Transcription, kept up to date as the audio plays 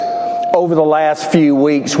over the last few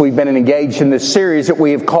weeks, we've been engaged in this series that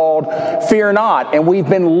we have called Fear Not. And we've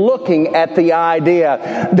been looking at the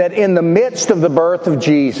idea that in the midst of the birth of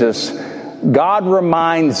Jesus, God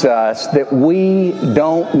reminds us that we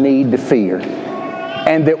don't need to fear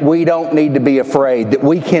and that we don't need to be afraid, that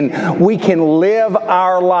we can live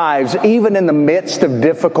our lives even in the midst of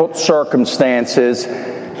difficult circumstances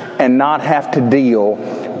and not have to deal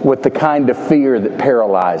with the kind of fear that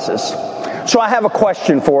paralyzes. So I have a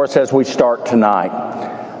question for us as we start tonight.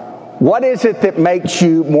 What is it that makes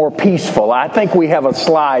you more peaceful? I think we have a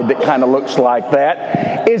slide that kind of looks like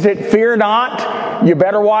that. Is it fear not? You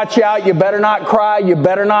better watch out. You better not cry. You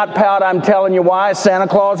better not pout. I'm telling you why. Santa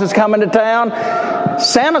Claus is coming to town.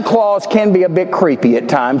 Santa Claus can be a bit creepy at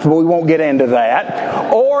times, but we won't get into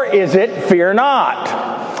that. Or is it fear not?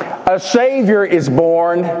 A Savior is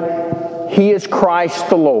born. He is Christ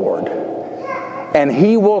the Lord. And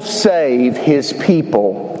He will save His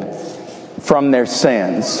people from their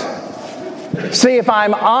sins. See, if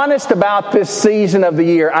I'm honest about this season of the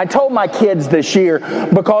year, I told my kids this year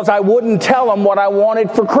because I wouldn't tell them what I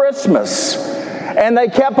wanted for Christmas. And they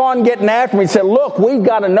kept on getting after me and said, look, we've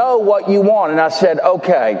got to know what you want. And I said,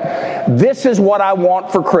 okay, this is what I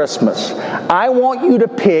want for Christmas. I want you to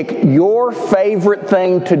pick your favorite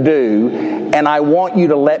thing to do, and I want you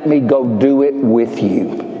to let me go do it with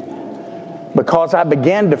you. Because I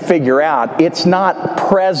began to figure out it's not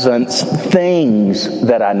presents, things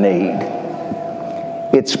that I need.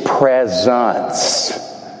 It's presence,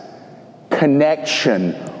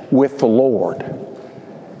 connection with the Lord.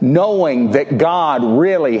 Knowing that God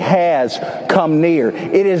really has come near.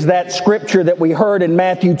 It is that scripture that we heard in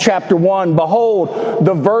Matthew chapter 1. Behold,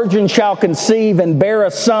 the virgin shall conceive and bear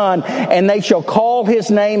a son, and they shall call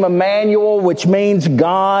his name Emmanuel, which means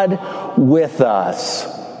God with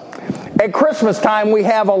us. At Christmas time, we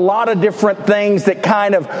have a lot of different things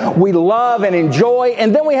that we love and enjoy,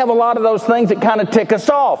 and then we have a lot of those things that kind of tick us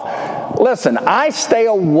off. Listen, I stay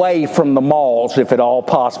away from the malls if at all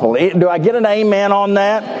possible. Do I get an amen on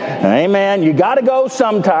that? Amen. You got to go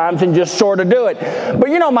sometimes and just sort of do it.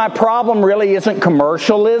 But you know, my problem really isn't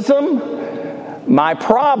commercialism. My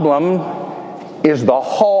problem is the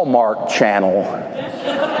Hallmark Channel.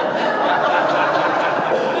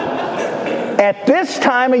 At this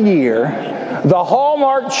time of year, the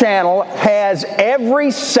Hallmark Channel has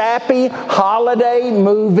every sappy holiday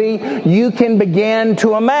movie you can begin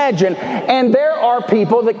to imagine. And there are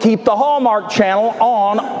people that keep the Hallmark Channel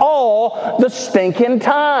on all the stinking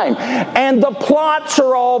time. And the plots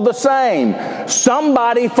are all the same.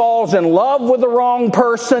 Somebody falls in love with the wrong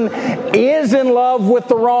person, is in love with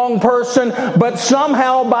the wrong person, but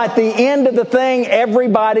somehow by the end of the thing,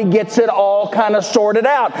 everybody gets it all kind of sorted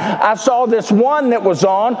out. I saw this one that was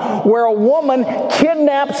on where a woman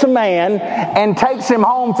kidnaps a man and takes him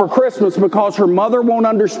home for Christmas because her mother won't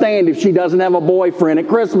understand if she doesn't have a boyfriend at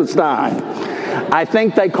Christmas time. I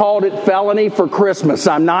think they called it felony for Christmas.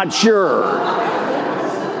 I'm not sure.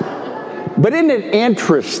 But isn't it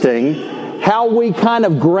interesting how we kind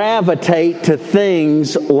of gravitate to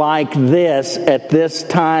things like this at this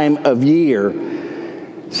time of year?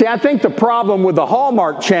 See, I think the problem with the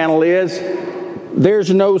Hallmark Channel is there's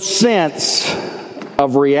no sense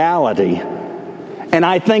of reality. And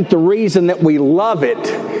I think the reason that we love it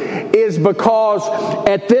is because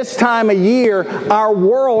at this time of year, our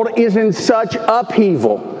world is in such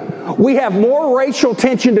upheaval. We have more racial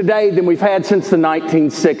tension today than we've had since the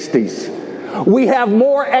 1960s. We have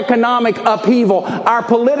more economic upheaval. Our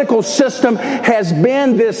political system has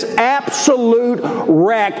been this absolute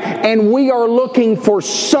wreck, and we are looking for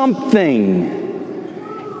something,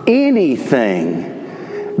 anything,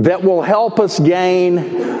 that will help us gain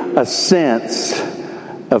a sense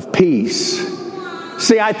of peace.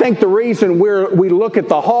 See, I think the reason we look at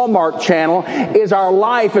the Hallmark Channel is our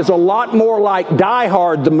life is a lot more like Die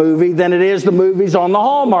Hard the movie than it is the movies on the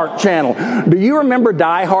Hallmark Channel. Do you remember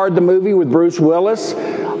Die Hard the movie with Bruce Willis?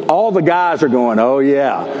 All the guys are going, oh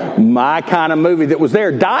yeah, my kind of movie that was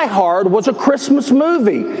there. Die Hard was a Christmas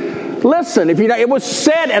movie. Listen, if you know, it was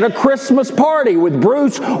set at a Christmas party with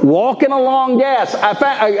Bruce walking along gas.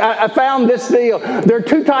 I found this deal. There are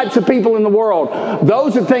two types of people in the world.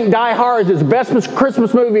 Those that think Die Hard is the best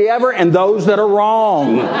Christmas movie ever, and those that are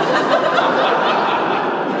wrong.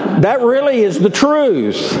 That really is the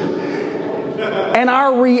truth. And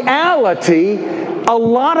our reality, a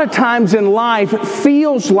lot of times in life,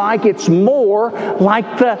 feels like it's more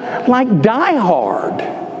like Die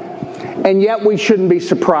Hard. And yet we shouldn't be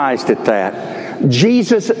surprised at that.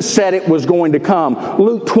 Jesus said it was going to come.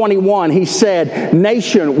 Luke 21, he said,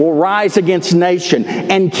 nation will rise against nation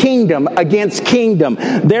and kingdom against kingdom.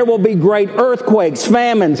 There will be great earthquakes,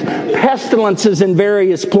 famines, pestilences in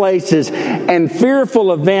various places, and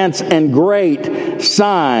fearful events and great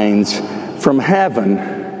signs from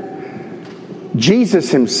heaven.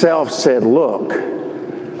 Jesus himself said, look,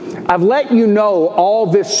 I've let you know all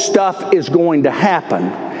this stuff is going to happen.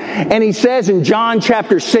 And he says in John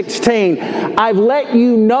chapter 16, I've let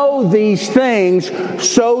you know these things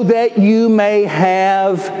so that you may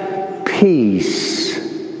have peace.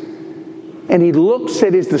 And he looks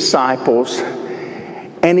at his disciples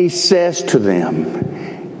and he says to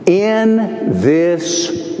them, in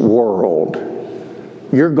this world,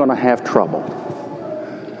 you're going to have trouble.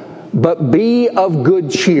 But be of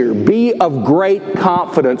good cheer, be of great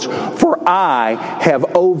confidence, for I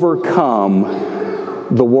have overcome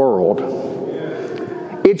the world.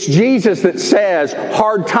 It's Jesus that says,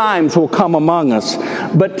 hard times will come among us,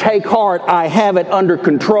 but take heart, I have it under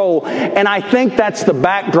control. And I think that's the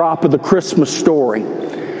backdrop of the Christmas story.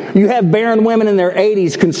 You have barren women in their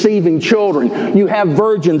 80s conceiving children. You have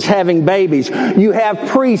virgins having babies. You have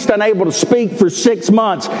priests unable to speak for 6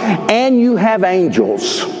 months. And you have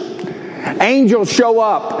angels. Angels show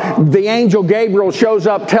up. The angel Gabriel shows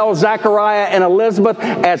up, tells Zechariah and Elizabeth,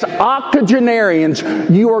 as octogenarians,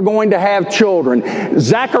 you are going to have children.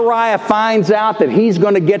 Zechariah finds out that he's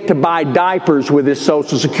going to get to buy diapers with his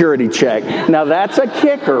Social Security check. Now that's a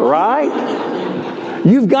kicker, right?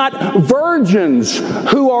 You've got virgins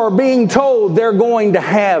who are being told they're going to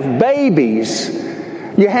have babies.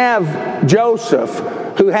 You have Joseph,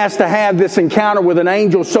 who has to have this encounter with an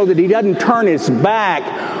angel so that he doesn't turn his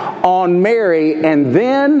back on Mary. And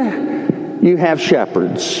then you have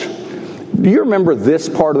shepherds. Do you remember this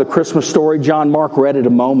part of the Christmas story? John Mark read it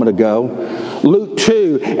a moment ago. Luke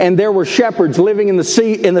 2, and there were shepherds living in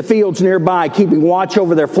the fields nearby, keeping watch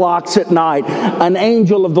over their flocks at night. An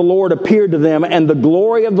angel of the Lord appeared to them, and the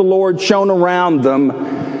glory of the Lord shone around them,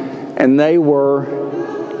 and they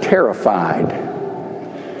were terrified.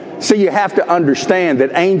 So you have to understand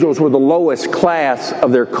that angels were the lowest class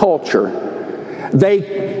of their culture.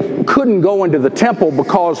 They couldn't go into the temple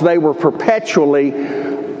because they were perpetually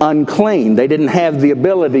unclean. They didn't have the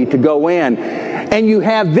ability to go in. And you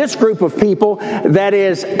have this group of people that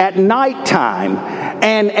is at nighttime.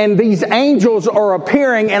 And these angels are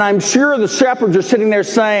appearing, and I'm sure the shepherds are sitting there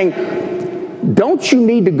saying, don't you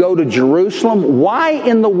need to go to Jerusalem? Why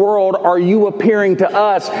in the world are you appearing to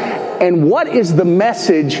us? And what is the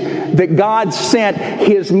message that God sent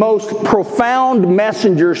His most profound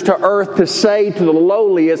messengers to earth to say to the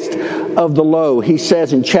lowliest of the low? He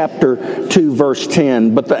says in chapter 2, verse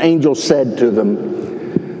 10, but the angel said to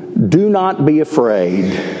them, do not be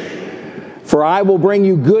afraid, for I will bring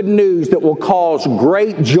you good news that will cause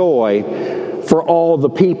great joy for all the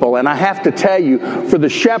people. And I have to tell you, for the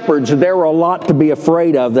shepherds, there were a lot to be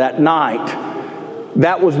afraid of that night.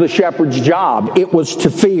 That was the shepherd's job. It was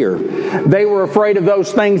to fear. They were afraid of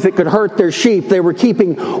those things that could hurt their sheep. They were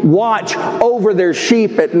keeping watch over their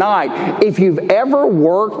sheep at night. If you've ever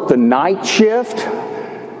worked the night shift,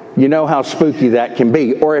 you know how spooky that can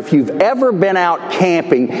be. Or if you've ever been out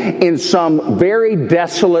camping in some very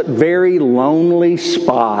desolate, very lonely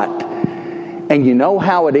spot, and you know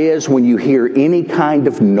how it is when you hear any kind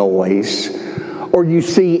of noise or you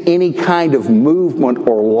see any kind of movement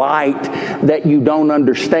or light that you don't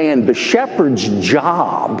understand. The shepherd's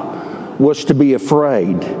job was to be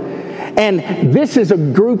afraid. And this is a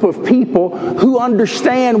group of people who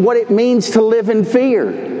understand what it means to live in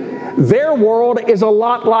fear. Their world is a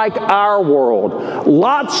lot like our world.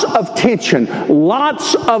 Lots of tension,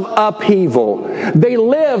 lots of upheaval. They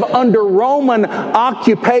live under Roman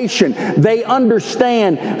occupation. They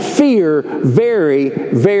understand fear very,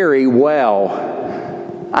 very well.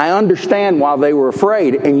 I understand why they were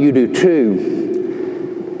afraid, and you do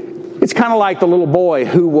too. It's kind of like the little boy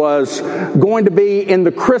who was going to be in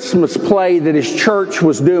the Christmas play that his church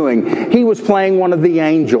was doing. He was playing one of the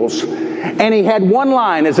angels. And he had one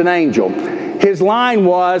line as an angel. His line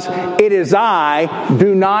was, it is I,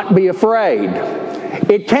 do not be afraid.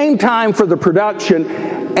 It came time for the production,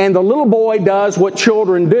 and the little boy does what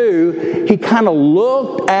children do. He kind of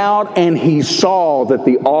looked out and he saw that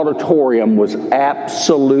the auditorium was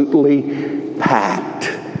absolutely packed.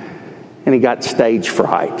 And he got stage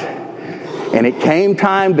fright. And it came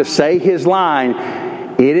time to say his line,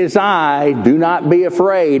 it is I, do not be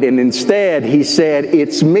afraid. And instead, he said,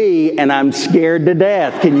 it's me, and I'm scared to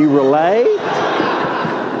death. Can you relate?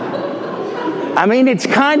 I mean, that's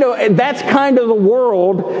kind of the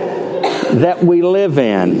world that we live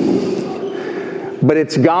in. But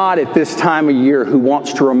it's God at this time of year who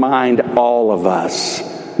wants to remind all of us,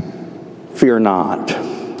 fear not.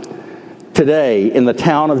 Today, in the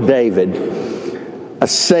town of David, a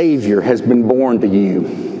Savior has been born to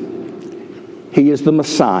you. He is the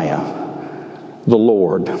Messiah, the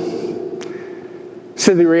Lord.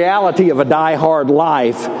 So the reality of a die-hard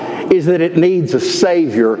life is that it needs a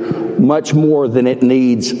Savior much more than it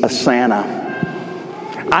needs a Santa.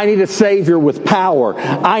 I need a Savior with power.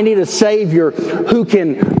 I need a Savior who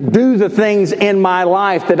can do the things in my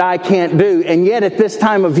life that I can't do. And yet at this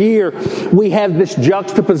time of year, we have this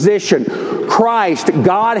juxtaposition. Christ,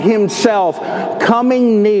 God Himself,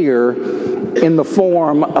 coming near in the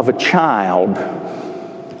form of a child.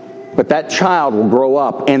 But that child will grow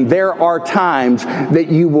up, and there are times that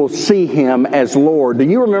you will see Him as Lord. Do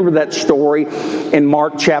you remember that story in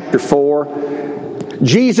Mark chapter 4?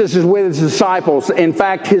 Jesus is with His disciples. In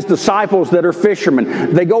fact, His disciples that are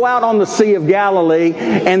fishermen. They go out on the Sea of Galilee,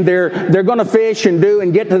 and they're going to fish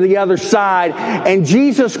and get to the other side. And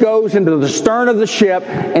Jesus goes into the stern of the ship,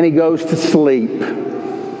 and He goes to sleep.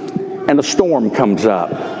 And a storm comes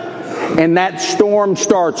up. And that storm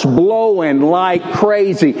starts blowing like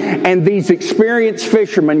crazy. And these experienced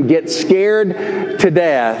fishermen get scared to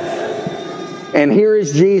death. And here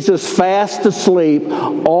is Jesus fast asleep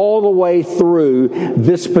all the way through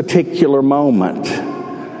this particular moment.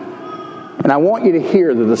 And I want you to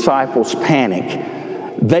hear the disciples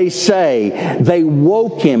panic. They say, they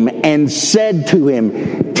woke Him and said to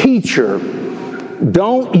Him, "Teacher,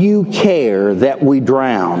 don't you care that we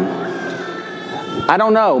drown?" I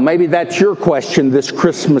don't know, maybe that's your question this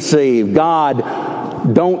Christmas Eve.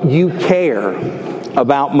 God, don't you care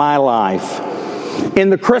about my life? In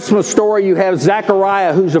the Christmas story, you have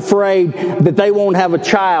Zechariah who's afraid that they won't have a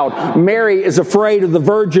child. Mary is afraid of the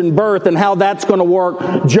virgin birth and how that's going to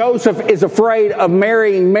work. Joseph is afraid of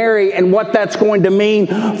marrying Mary and what that's going to mean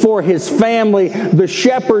for his family. The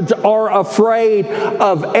shepherds are afraid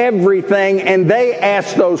of everything, and they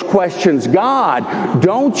ask those questions. God,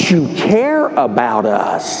 don't you care about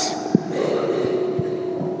us?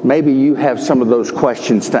 Maybe you have some of those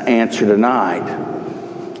questions to answer tonight.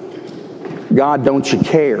 God, don't you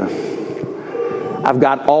care? I've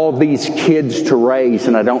got all these kids to raise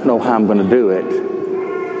and I don't know how I'm going to do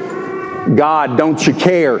it. God, don't you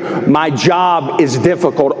care? My job is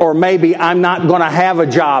difficult, or maybe I'm not going to have a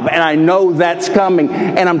job and I know that's coming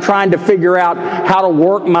and I'm trying to figure out how to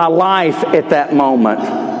work my life at that moment.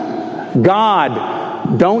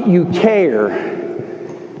 God, don't you care?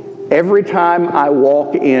 Every time I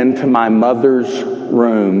walk into my mother's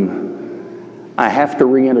room, I have to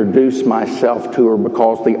reintroduce myself to her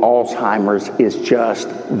because the Alzheimer's is just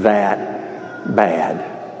that bad.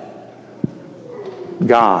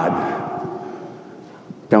 God,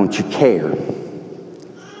 don't you care?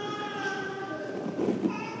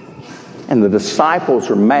 And the disciples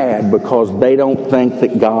are mad because they don't think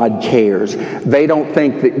that God cares. They don't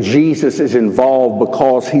think that Jesus is involved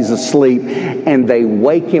because He's asleep, and they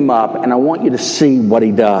wake Him up, and I want you to see what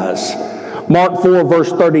He does. Mark 4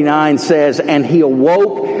 verse 39 says, "And He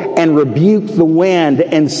awoke and rebuked the wind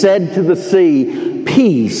and said to the sea,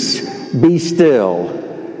 'Peace, be still.'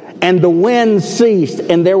 And the wind ceased,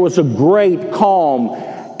 and there was a great calm,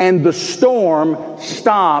 and the storm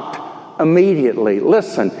stopped immediately."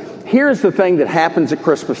 Listen, here's the thing that happens at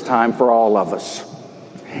Christmas time for all of us.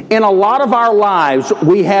 In a lot of our lives,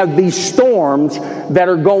 we have these storms that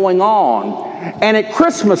are going on. And at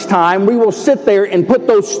Christmas time, we will sit there and put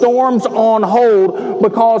those storms on hold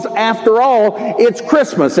because, after all, it's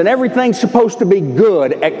Christmas and everything's supposed to be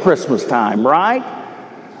good at Christmas time, right?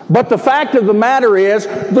 But the fact of the matter is,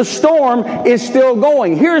 the storm is still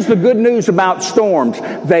going. Here's the good news about storms.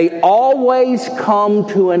 They always come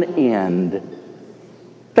to an end.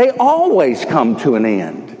 They always come to an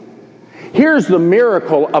end. Here's the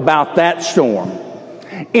miracle about that storm.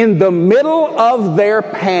 In the middle of their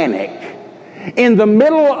panic, in the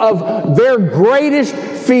middle of their greatest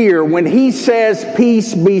fear, when He says,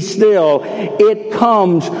 "Peace, be still," it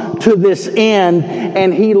comes to this end,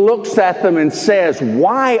 and He looks at them and says,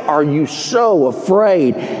 "Why are you so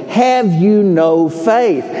afraid? Have you no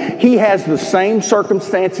faith?" He has the same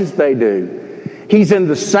circumstances they do. He's in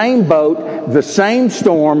the same boat, the same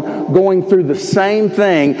storm, going through the same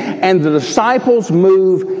thing, and the disciples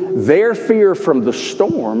move their fear from the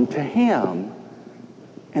storm to Him,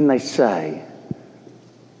 and they say,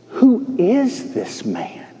 "Who is this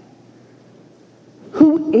man?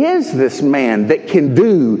 Who is this man that can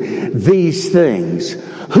do these things?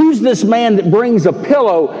 Who's this man that brings a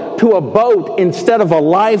pillow to a boat instead of a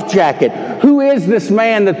life jacket? Who is this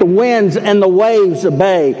man that the winds and the waves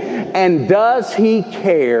obey? And does He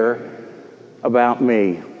care about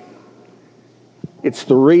me. It's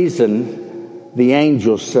the reason the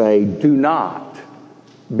angels say, do not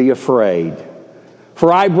be afraid.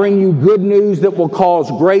 For I bring you good news that will cause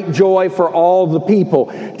great joy for all the people.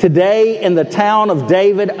 Today in the town of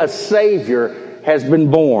David, a Savior has been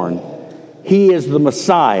born. He is the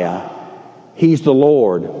Messiah. He's the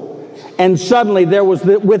Lord. And suddenly there was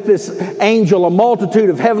with this angel a multitude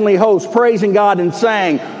of heavenly hosts praising God and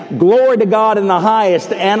saying, glory to God in the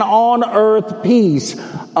highest, and on earth peace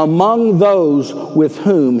among those with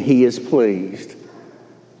whom He is pleased.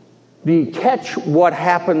 Do you catch what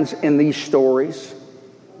happens in these stories?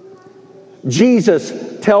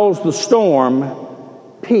 Jesus tells the storm,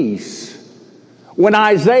 peace. When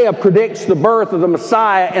Isaiah predicts the birth of the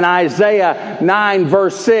Messiah in Isaiah 9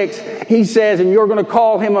 verse 6, he says, and you're going to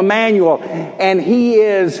call Him Emmanuel, and He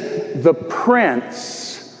is the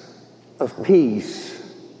Prince of Peace.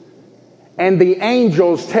 And the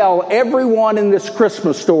angels tell everyone in this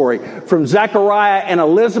Christmas story, from Zechariah and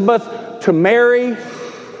Elizabeth to Mary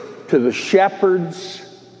to the shepherds,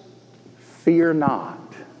 fear not.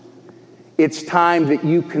 It's time that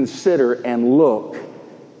you consider and look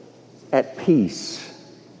at peace.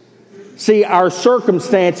 See, our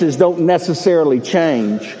circumstances don't necessarily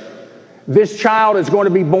change. This child is going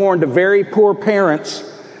to be born to very poor parents.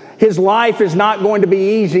 His life is not going to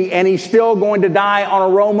be easy, and he's still going to die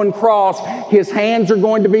on a Roman cross. His hands are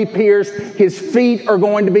going to be pierced. His feet are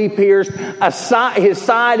going to be pierced. His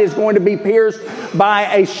side is going to be pierced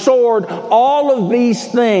by a sword. All of these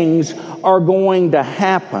things are going to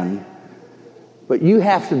happen. But you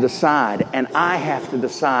have to decide, and I have to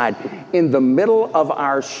decide, in the middle of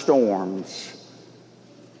our storms,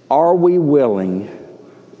 are we willing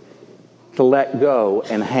to let go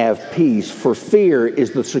and have peace? For fear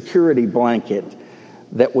is the security blanket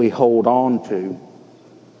that we hold on to.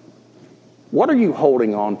 What are you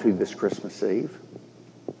holding on to this Christmas Eve?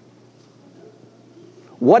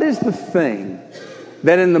 What is the thing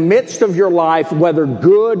that in the midst of your life, whether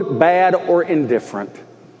good, bad, or indifferent,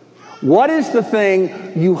 what is the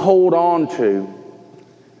thing you hold on to?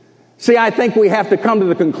 See, I think we have to come to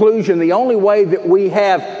the conclusion the only way that we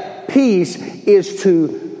have peace is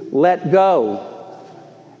to let go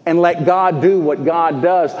and let God do what God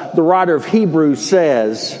does. The writer of Hebrews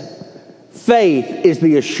says, faith is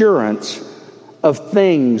the assurance of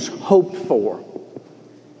things hoped for.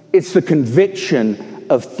 It's the conviction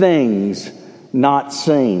of things not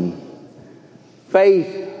seen.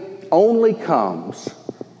 Faith only comes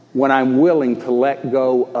when I'm willing to let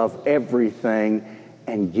go of everything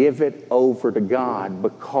and give it over to God,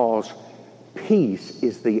 because peace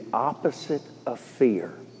is the opposite of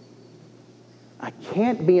fear. I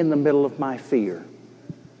can't be in the middle of my fear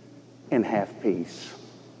and have peace.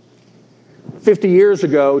 50 years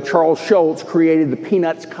ago, Charles Schulz created the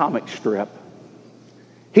Peanuts comic strip.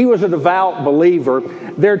 He was a devout believer.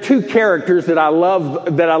 There are two characters that I love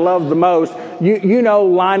the most. You know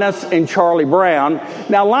Linus and Charlie Brown.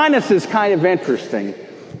 Now, Linus is kind of interesting.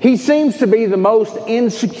 He seems to be the most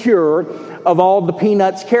insecure of all the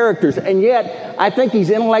Peanuts characters, and yet I think he's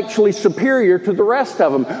intellectually superior to the rest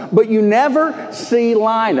of them. But you never see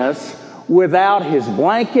Linus without his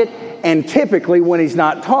blanket, and typically when he's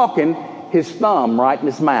not talking, his thumb right in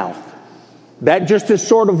his mouth. That just is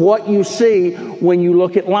sort of what you see when you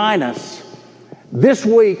look at Linus. This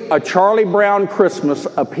week, A Charlie Brown Christmas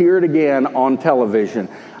appeared again on television.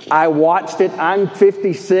 I watched it. I'm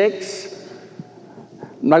 56.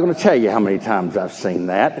 I'm not going to tell you how many times I've seen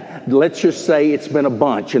that. Let's just say it's been a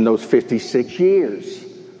bunch in those 56 years.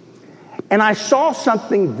 And I saw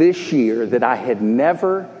something this year that I had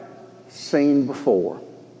never seen before.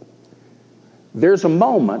 There's a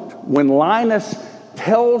moment when Linus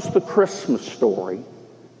tells the Christmas story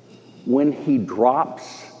when he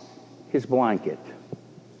drops his blanket.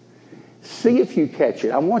 See if you catch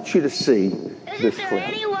it. I want you to see this clip. Is there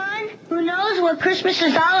anyone who knows what Christmas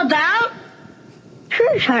is all about?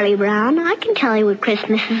 Sure, Charlie Brown. I can tell you what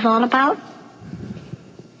Christmas is all about.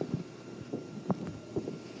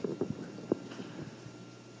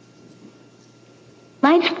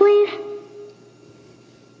 Lights, please.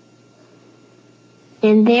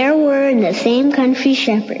 And there were in the same country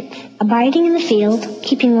shepherds, abiding in the field,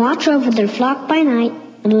 keeping watch over their flock by night.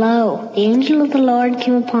 And lo, the angel of the Lord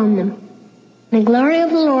came upon them. And the glory of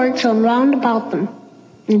the Lord shone round about them.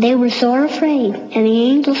 And they were sore afraid. And the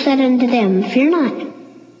angel said unto them, Fear not.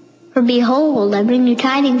 For behold, I bring you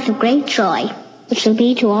tidings of great joy, which shall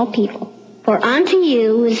be to all people. For unto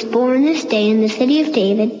you is born this day in the city of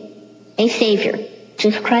David a Savior, which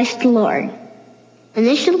is Christ the Lord. And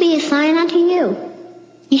this shall be a sign unto you.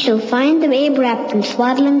 Ye shall find the babe wrapped in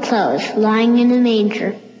swaddling clothes, lying in a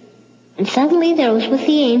manger. And suddenly there was with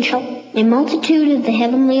the angel a multitude of the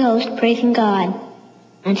heavenly host praising God,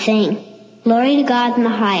 and saying, Glory to God in the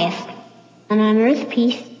highest, and on earth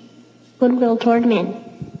peace, goodwill toward men.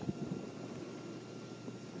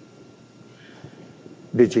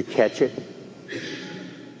 Did you catch it?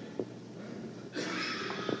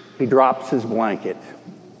 He drops his blanket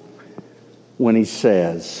when he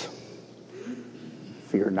says,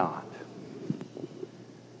 fear not.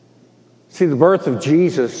 See, the birth of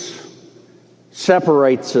Jesus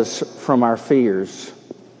separates us from our fears.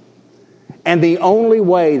 And the only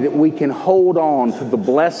way that we can hold on to the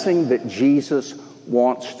blessing that Jesus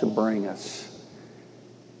wants to bring us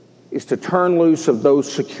is to turn loose of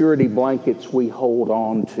those security blankets we hold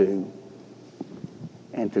on to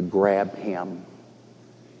and to grab him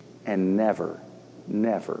and never,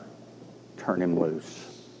 never turn him loose.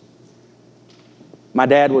 My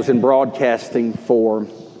dad was in broadcasting for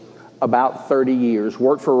about 30 years,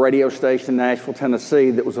 worked for a radio station in Nashville,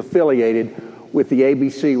 Tennessee that was affiliated with the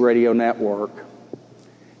ABC radio network.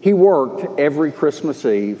 He worked every Christmas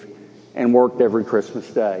Eve and worked every Christmas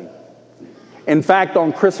Day. In fact,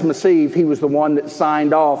 on Christmas Eve, he was the one that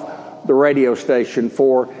signed off the radio station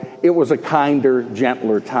for it was a kinder,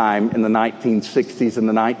 gentler time in the 1960s and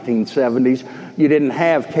the 1970s. You didn't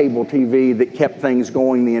have cable TV that kept things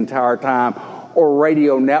going the entire time or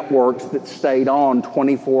radio networks that stayed on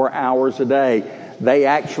 24 hours a day. They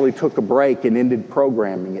actually took a break and ended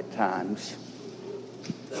programming at times.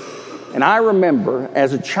 And I remember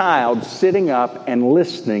as a child sitting up and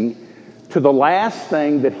listening to the last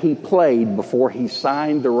thing that he played before he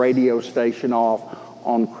signed the radio station off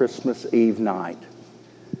on Christmas Eve night.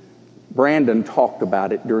 Brandon talked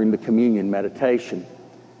about it during the communion meditation.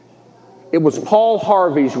 It was Paul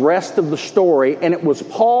Harvey's Rest of the Story, and it was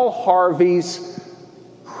Paul Harvey's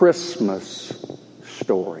Christmas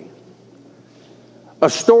story. A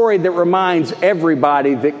story that reminds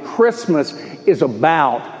everybody that Christmas is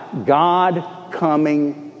about God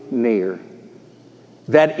coming near.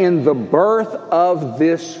 That in the birth of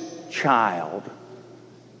this child,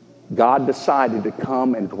 God decided to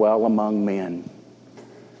come and dwell among men.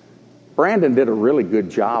 Brandon did a really good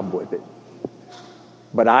job with it.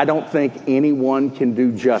 But I don't think anyone can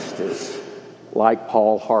do justice like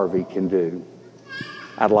Paul Harvey can do.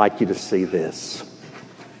 I'd like you to see this.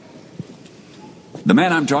 The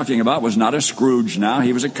man I'm talking about was not a Scrooge now.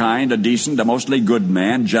 He was a kind, a decent, a mostly good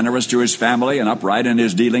man, generous to his family and upright in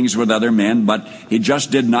his dealings with other men, but he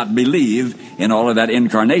just did not believe in all of that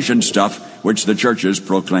incarnation stuff which the churches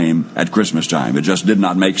proclaim at Christmas time. It just did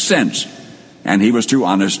not make sense, and he was too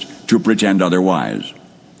honest to pretend otherwise.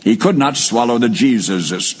 He could not swallow the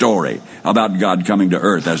Jesus story about God coming to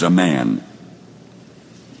earth as a man.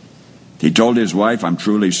 He told his wife, I'm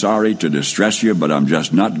truly sorry to distress you, but I'm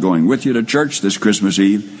just not going with you to church this Christmas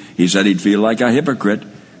Eve. He said he'd feel like a hypocrite,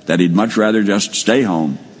 that he'd much rather just stay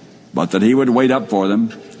home, but that he would wait up for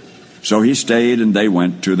them. So he stayed, and they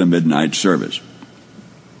went to the midnight service.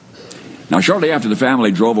 Now, shortly after the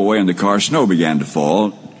family drove away in the car, snow began to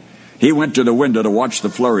fall. He went to the window to watch the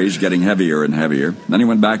flurries getting heavier and heavier. Then he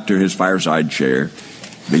went back to his fireside chair,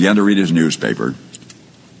 began to read his newspaper.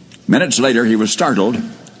 Minutes later, he was startled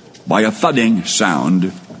by a thudding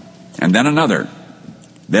sound, and then another,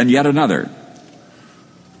 then yet another.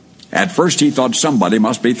 At first he thought somebody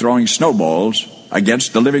must be throwing snowballs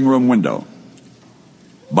against the living room window.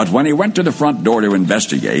 But when he went to the front door to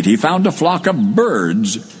investigate, he found a flock of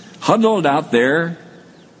birds huddled out there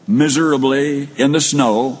miserably in the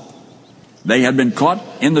snow. They had been caught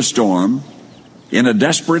in the storm. In a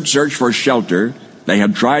desperate search for shelter, they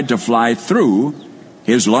had tried to fly through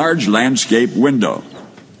his large landscape window.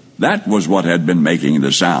 That was what had been making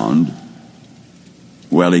the sound.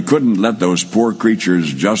 Well, he couldn't let those poor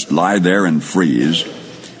creatures just lie there and freeze.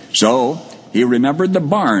 So he remembered the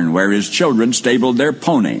barn where his children stabled their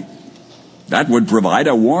pony. That would provide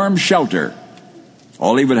a warm shelter.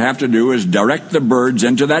 All he would have to do is direct the birds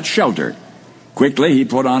into that shelter. Quickly, he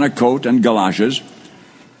put on a coat and galoshes,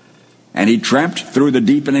 and he tramped through the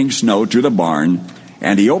deepening snow to the barn,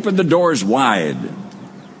 and he opened the doors wide.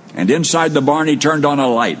 And inside the barn, he turned on a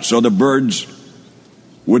light so the birds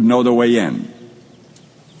would know the way in.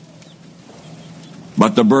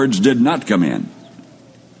 But the birds did not come in.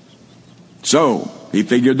 So he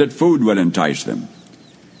figured that food would entice them.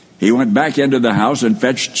 He went back into the house and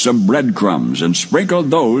fetched some breadcrumbs and sprinkled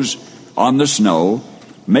those on the snow,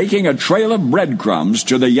 making a trail of breadcrumbs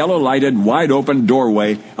to the yellow-lighted, wide-open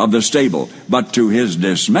doorway of the stable. But to his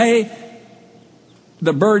dismay,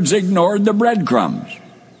 the birds ignored the breadcrumbs.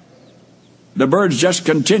 The birds just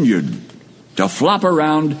continued to flop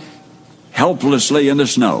around helplessly in the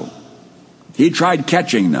snow. He tried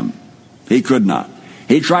catching them, He could not.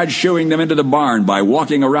 He tried shooing them into the barn by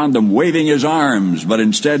walking around them, waving his arms, but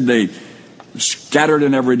instead they scattered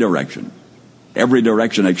in every direction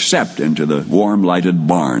except into the warm, lighted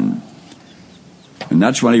barn. And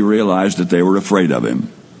that's when he realized that they were afraid of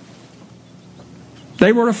him.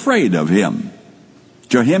 They were afraid of him.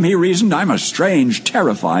 To him, he reasoned, I'm a strange,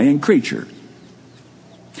 terrifying creature.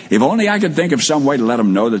 If only I could think of some way to let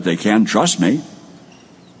them know that they can trust me,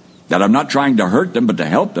 that I'm not trying to hurt them, but to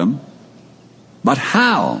help them. But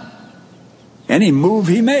how? Any move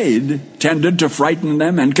he made tended to frighten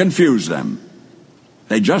them and confuse them.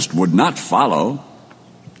 They just would not follow.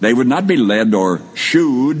 They would not be led or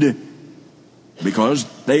shooed because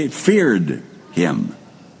they feared him.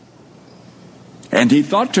 And he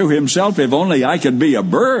thought to himself, if only I could be a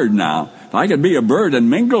bird now, if I could be a bird and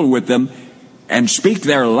mingle with them and speak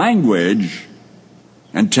their language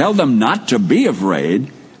and tell them not to be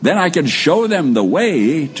afraid, then I could show them the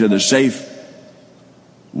way to the safe,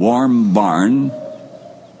 warm barn.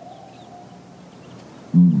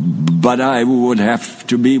 But I would have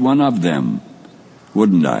to be one of them,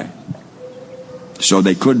 wouldn't I? So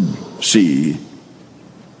they could see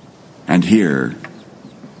and hear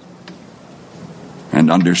and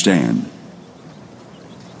understand.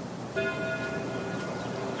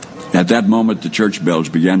 At that moment, the church bells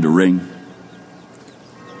began to ring.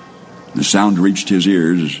 The sound reached his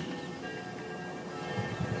ears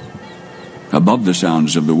above the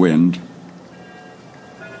sounds of the wind,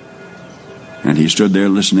 and he stood there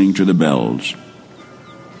listening to the bells.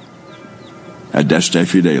 Adeste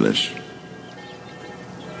Fidelis.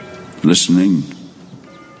 Listening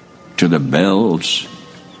to the bells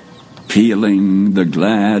pealing the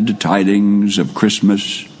glad tidings of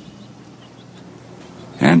Christmas,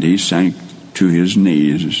 and he sank to his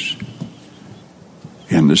knees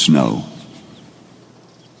in the snow.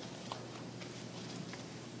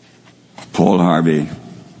 Paul Harvey,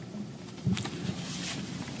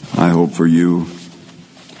 I hope for you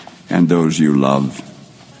and those you love,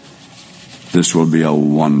 this will be a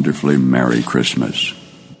wonderfully Merry Christmas.